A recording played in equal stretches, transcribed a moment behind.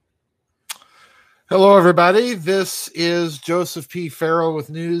Hello, everybody. This is Joseph P. Farrell with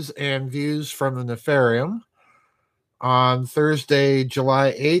news and views from the Nefarium. On Thursday,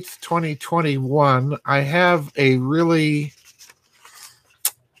 July 8th, 2021, I have a really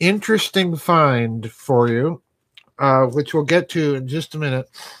interesting find for you, which we'll get to in just a minute.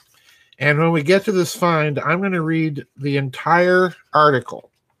 And when we get to this find, I'm going to read the entire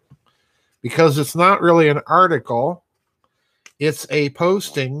article because it's not really an article. It's a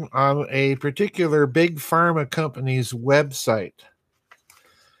posting on a particular big pharma company's website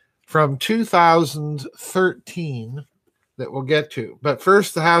from 2013 that we'll get to. But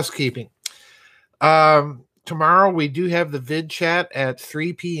first, the housekeeping. Tomorrow, we do have the vid chat at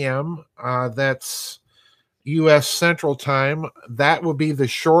 3 p.m. That's U.S. Central Time. That will be the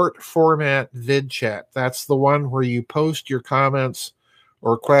short format vid chat. That's the one where you post your comments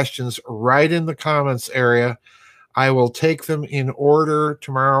or questions right in the comments area. I will take them in order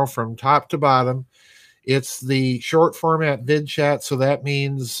tomorrow from top to bottom. It's the short format vid chat, so that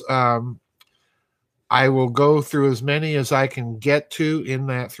means I will go through as many as I can get to in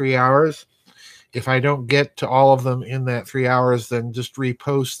that 3 hours. If I don't get to all of them in that 3 hours, then just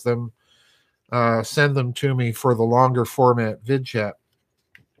repost them, send them to me for the longer format vid chat.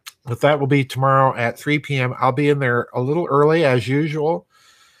 But that will be tomorrow at 3 p.m. I'll be in there a little early, as usual,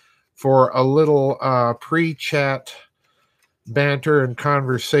 for a little pre-chat banter and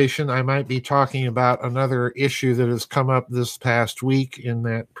conversation. I might be talking about another issue that has come up this past week in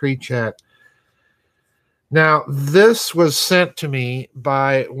that pre-chat. Now, this was sent to me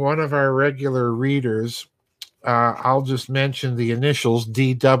by one of our regular readers. I'll just mention the initials,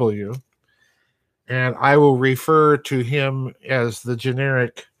 DW, and I will refer to him as the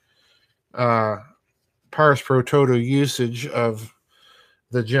generic pars pro toto usage of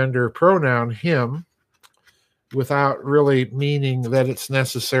the gender pronoun him, without really meaning that it's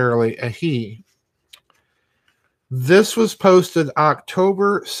necessarily a he. This was posted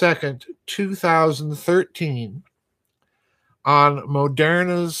October 2nd, 2013 on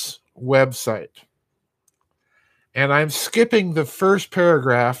Moderna's website. And I'm skipping the first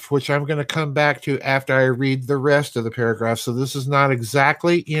paragraph, which I'm going to come back to after I read the rest of the paragraph. So this is not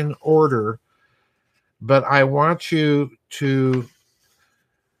exactly in order, but I want you to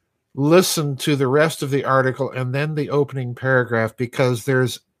listen to the rest of the article and then the opening paragraph, because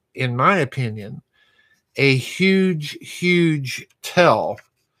there's, in my opinion, a huge tell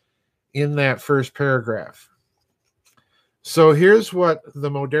in that first paragraph. So here's what the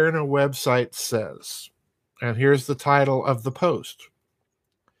Moderna website says, and here's the title of the post.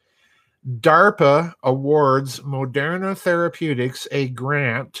 DARPA awards Moderna Therapeutics a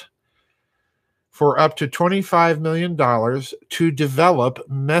grant for up to $25 million to develop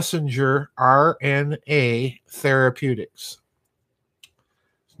messenger RNA therapeutics.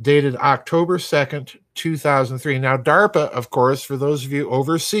 Dated October 2nd, 2003. Now, DARPA, of course, for those of you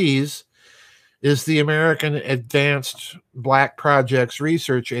overseas, is the American Advanced Black Projects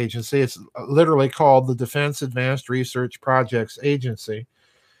Research Agency. It's literally called the Defense Advanced Research Projects Agency,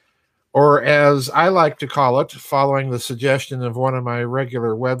 or as I like to call it, following the suggestion of one of my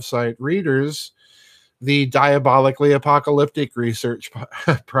regular website readers, the Diabolically Apocalyptic Research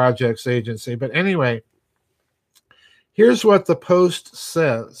Projects Agency. But anyway, here's what the post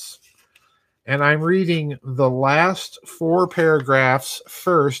says. And I'm reading the last four paragraphs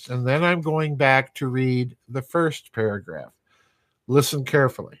first, and then I'm going back to read the first paragraph. Listen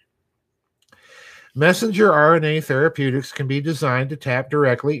carefully. Messenger RNA therapeutics can be designed to tap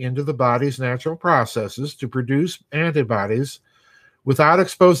directly into the body's natural processes to produce antibodies without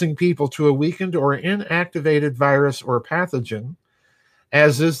exposing people to a weakened or inactivated virus or pathogen,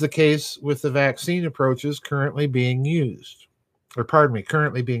 as is the case with the vaccine approaches currently being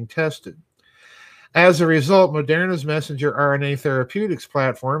tested. As a result, Moderna's messenger RNA therapeutics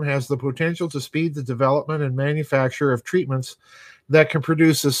platform has the potential to speed the development and manufacture of treatments that can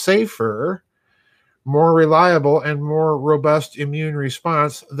produce a safer, more reliable, and more robust immune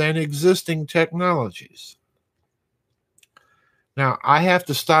response than existing technologies. Now, I have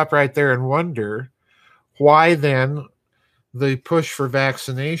to stop right there and wonder why then the push for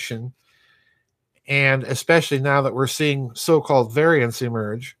vaccination, and especially now that we're seeing so-called variants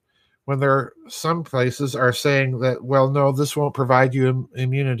emerge, when there are some places are saying that, well, no, this won't provide you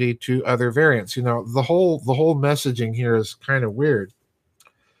immunity to other variants. You know, the whole messaging here is kind of weird.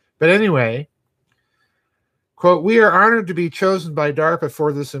 But anyway, quote, we are honored to be chosen by DARPA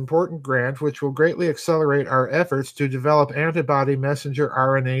for this important grant, which will greatly accelerate our efforts to develop antibody messenger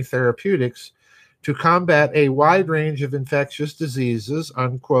RNA therapeutics to combat a wide range of infectious diseases,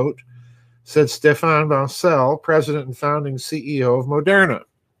 unquote, said Stéphane Bancel, president and founding CEO of Moderna.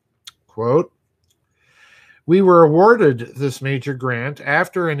 Quote, We were awarded this major grant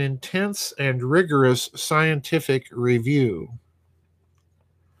after an intense and rigorous scientific review.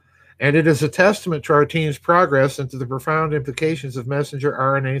 And it is a testament to our team's progress and to the profound implications of messenger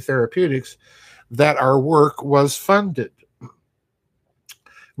RNA therapeutics that our work was funded.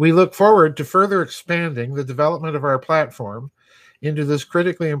 We look forward to further expanding the development of our platform into this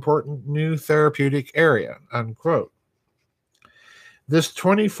critically important new therapeutic area, unquote. This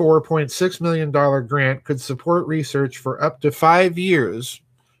 $24.6 million grant could support research for up to 5 years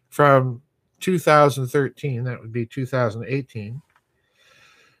from 2013, that would be 2018,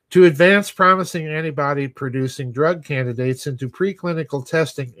 to advance promising antibody-producing drug candidates into preclinical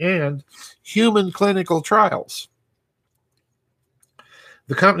testing and human clinical trials.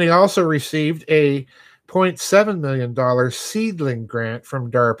 The company also received a $0.7 million seedling grant from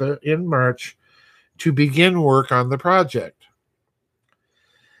DARPA in March to begin work on the project.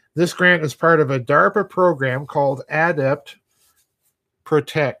 This grant is part of a DARPA program called ADEPT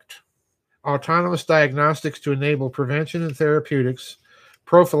Protect, Autonomous Diagnostics to Enable Prevention and Therapeutics,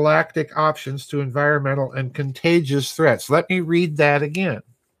 Prophylactic Options to Environmental and Contagious Threats. Let me read that again.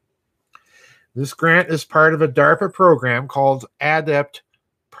 This grant is part of a DARPA program called ADEPT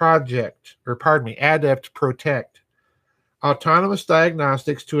Protect, Autonomous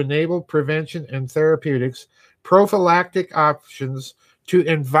Diagnostics to Enable Prevention and Therapeutics, Prophylactic Options to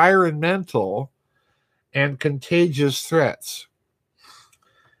Environmental and Contagious Threats.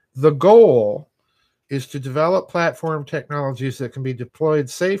 The goal is to develop platform technologies that can be deployed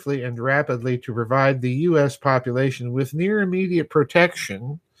safely and rapidly to provide the U.S. population with near immediate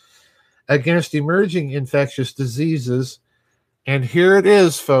protection against emerging infectious diseases. And here it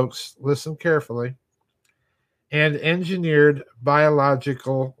is, folks, listen carefully, and engineered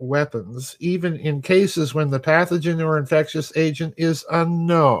biological weapons, even in cases when the pathogen or infectious agent is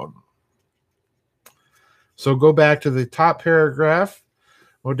unknown. So go back to the top paragraph.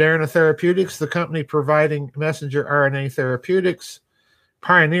 Moderna Therapeutics, the company providing messenger RNA therapeutics,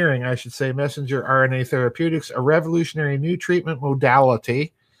 pioneering, I should say, messenger RNA therapeutics, a revolutionary new treatment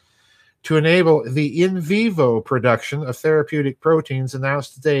modality to enable the in vivo production of therapeutic proteins,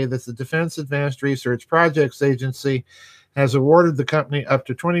 announced today that the Defense Advanced Research Projects Agency has awarded the company up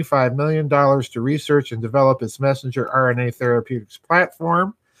to $25 million to research and develop its messenger RNA therapeutics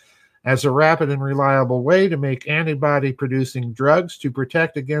platform as a rapid and reliable way to make antibody-producing drugs to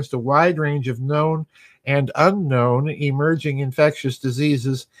protect against a wide range of known and unknown emerging infectious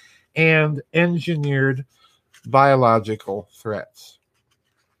diseases and engineered biological threats.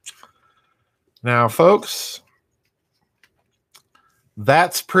 Now, folks,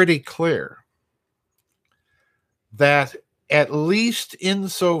 that's pretty clear that at least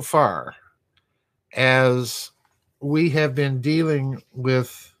insofar as we have been dealing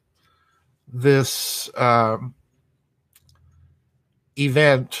with this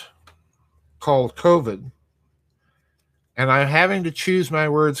event called COVID, and I'm having to choose my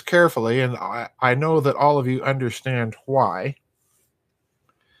words carefully, and I know that all of you understand why.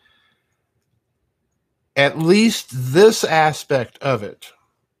 At least this aspect of it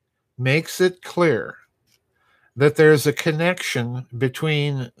makes it clear that there's a connection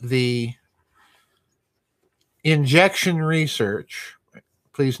between the injection research,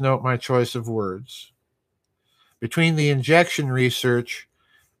 please note my choice of words, between the injection research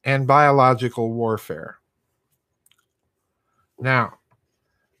and biological warfare. Now,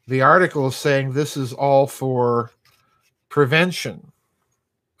 the article is saying this is all for prevention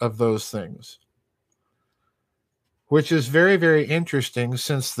of those things, which is very, very interesting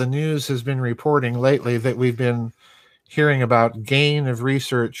since the news has been reporting lately that we've been hearing about gain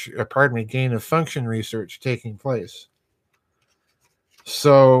of function research taking place.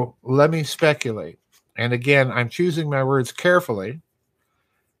 So let me speculate. And again, I'm choosing my words carefully,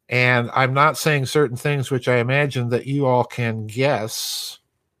 and I'm not saying certain things which I imagine that you all can guess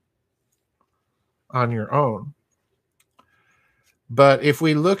on your own. But if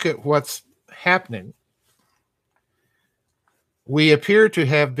we look at what's happening, we appear to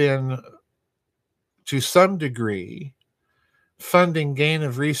have been, to some degree, funding gain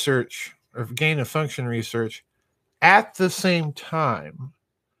of function research at the same time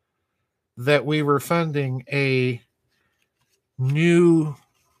that we were funding a new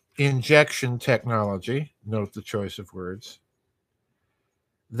injection technology, note the choice of words,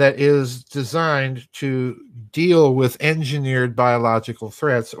 that is designed to deal with engineered biological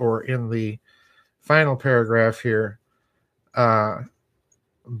threats, or in the final paragraph here,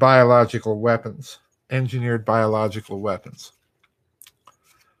 biological weapons, engineered biological weapons.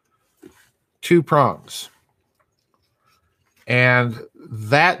 Two prongs. And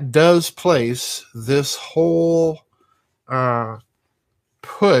that does place this whole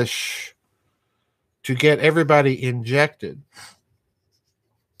push to get everybody injected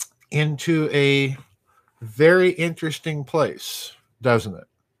into a very interesting place, doesn't it?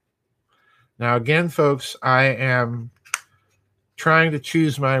 Now, again, folks, I am trying to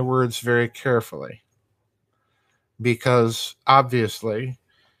choose my words very carefully because obviously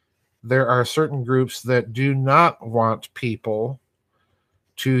there are certain groups that do not want people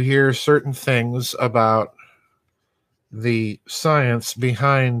to hear certain things about the science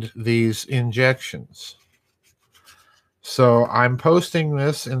behind these injections. So I'm posting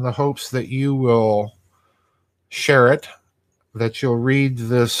this in the hopes that you will share it, that you'll read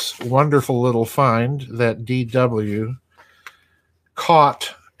this wonderful little find that DW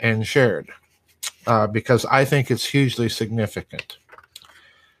caught and shared, because I think it's hugely significant.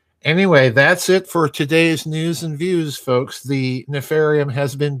 Anyway, that's it for today's news and views, folks. The Nefarium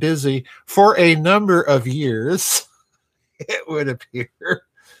has been busy for a number of years, it would appear.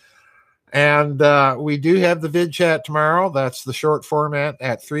 And we do have the vid chat tomorrow. That's the short format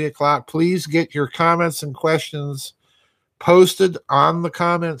at 3 o'clock. Please get your comments and questions posted on the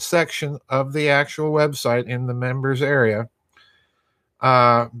comment section of the actual website in the members area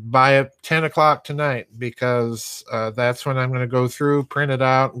by 10 o'clock tonight, because that's when I'm going to go through, print it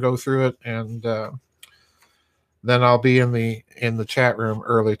out, and go through it, and then I'll be in the chat room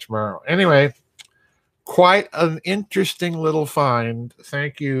early tomorrow. Anyway, quite an interesting little find.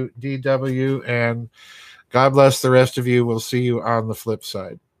 Thank you, DW, and God bless the rest of you. We'll see you on the flip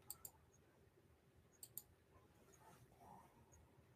side.